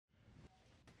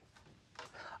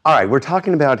All right, we're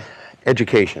talking about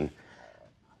education.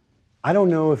 I don't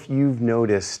know if you've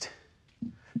noticed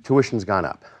tuition's gone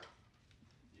up.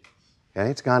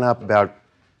 Okay, it's gone up about,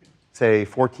 say,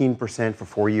 14% for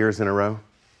 4 years in a row.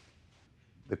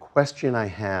 The question I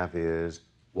have is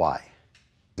why?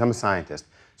 I'm a scientist,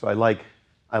 so I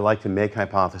like to make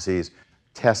hypotheses,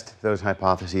 test those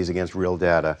hypotheses against real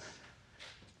data.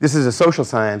 This is a social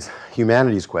science,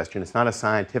 humanities question. It's not a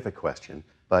scientific question,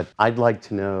 but I'd like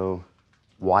to know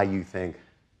why you think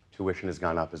tuition has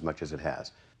gone up as much as it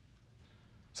has.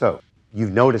 So,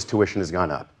 you've noticed tuition has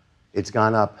gone up. It's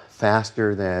gone up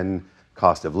faster than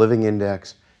cost of living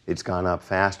index. It's gone up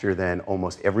faster than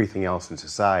almost everything else in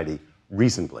society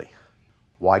recently.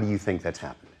 Why do you think that's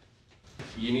happened?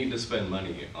 You need to spend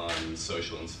money on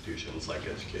social institutions like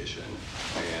education,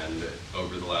 and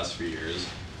over the last few years,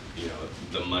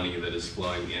 the money that is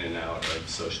flowing in and out of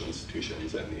social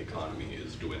institutions and the economy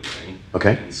is dwindling.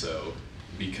 Okay. And so,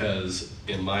 because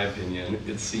in my opinion,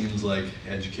 it seems like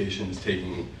education is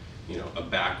taking, a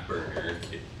back burner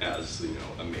as,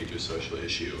 a major social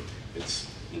issue.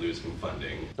 It's losing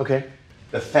funding. Okay.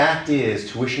 The fact is,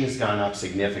 tuition has gone up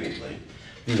significantly.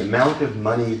 The amount of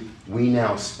money we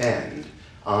now spend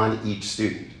on each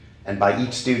student, and by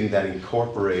each student that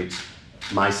incorporates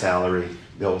my salary,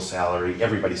 Bill's salary,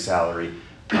 everybody's salary,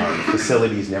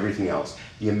 facilities and everything else,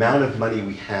 the amount of money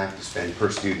we have to spend per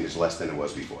student is less than it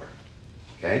was before.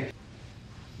 Okay?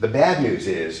 The bad news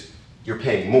is you're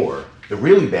paying more. The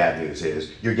really bad news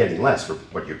is you're getting less for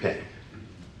what you're paying.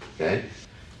 Okay?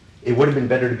 It would have been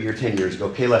better to be here 10 years ago,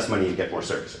 pay less money and get more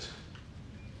services.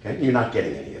 Okay? You're not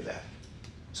getting any of that.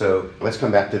 So let's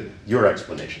come back to your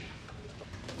explanation.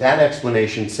 That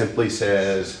explanation simply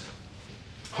says,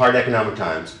 hard economic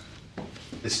times,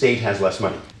 the state has less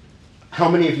money. How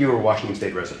many of you are Washington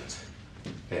State residents?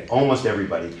 Okay, almost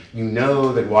everybody. You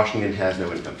know that Washington has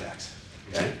no income tax.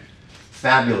 Okay?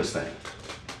 Fabulous thing,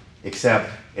 except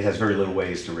it has very little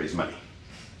ways to raise money.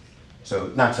 So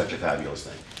not such a fabulous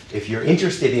thing. If you're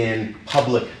interested in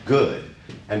public good,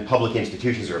 and public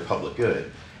institutions are a public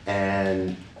good,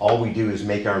 and all we do is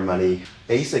make our money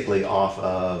basically off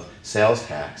of sales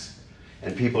tax,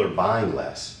 and people are buying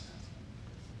less,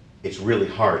 it's really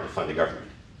hard to fund a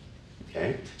government.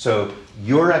 Okay? So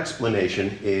your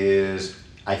explanation is,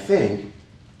 I think,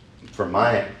 from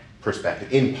my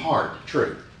perspective, in part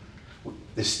true.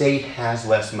 The state has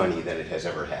less money than it has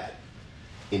ever had.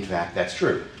 In fact, that's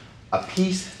true. A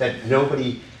piece that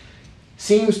nobody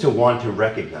seems to want to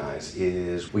recognize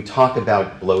is we talk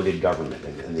about bloated government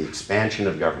and the expansion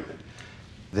of government.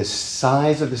 The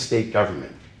size of the state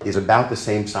government is about the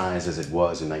same size as it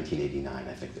was in 1989,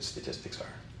 I think the statistics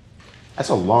are. That's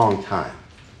a long time.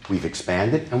 We've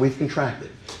expanded and we've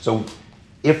contracted. So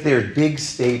if there's big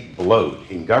state bloat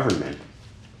in government,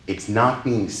 it's not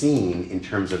being seen in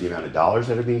terms of the amount of dollars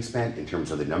that are being spent, in terms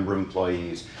of the number of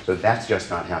employees, so that's just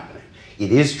not happening.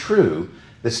 It is true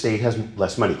the state has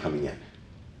less money coming in.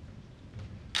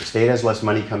 The state has less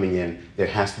money coming in, there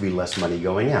has to be less money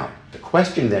going out. The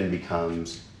question then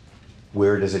becomes,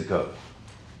 where does it go?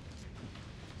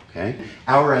 Okay?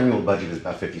 Our annual budget is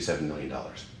about $57 million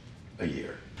a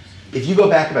year. If you go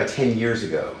back about 10 years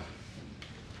ago,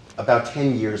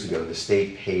 the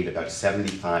state paid about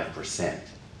 75%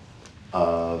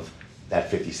 of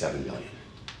that $57 million.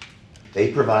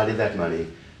 They provided that money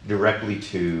directly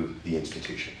to the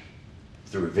institution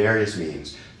through various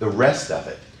means. The rest of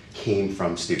it came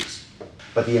from students.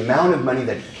 But the amount of money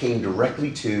that came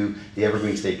directly to the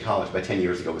Evergreen State College by 10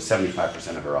 years ago was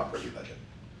 75% of our operating budget.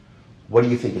 What do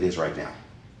you think it is right now?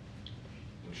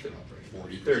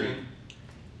 30.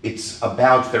 It's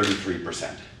about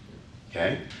 33%.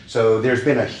 Okay? So there's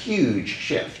been a huge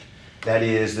shift. That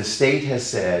is, the state has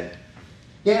said,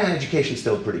 yeah, education's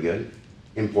still pretty good,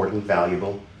 important,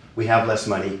 valuable. We have less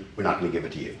money, we're not going to give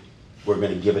it to you. We're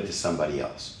going to give it to somebody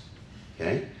else.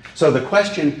 Okay? So the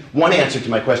question, one answer to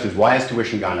my question is, why has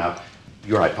tuition gone up?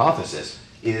 Your hypothesis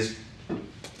is,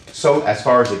 so as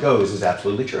far as it goes, is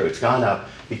absolutely true. It's gone up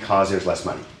because there's less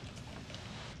money.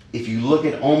 If you look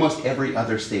at almost every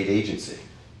other state agency,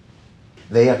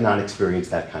 they have not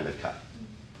experienced that kind of cut.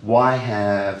 Why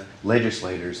have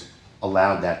legislators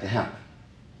allowed that to happen?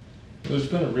 There's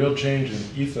been a real change in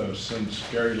ethos since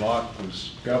Gary Locke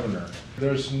was governor.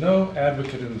 There's no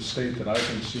advocate in the state that I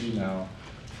can see now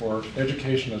for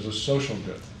education as a social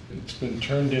good. It's been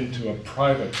turned into a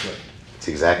private good. That's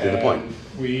exactly the point.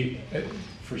 We,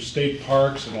 for state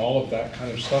parks and all of that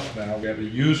kind of stuff now, we have a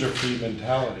user fee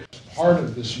mentality. Part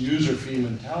of this user fee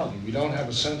mentality, we don't have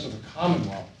a sense of a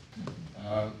commonwealth,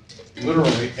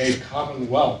 literally a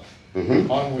commonwealth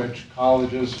on which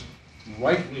colleges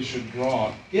rightly should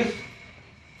draw if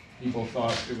people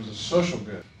thought it was a social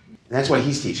good. That's why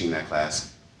he's teaching that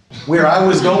class. Where I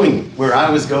was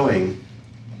going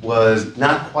was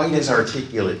not quite as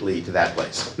articulately to that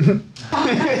place.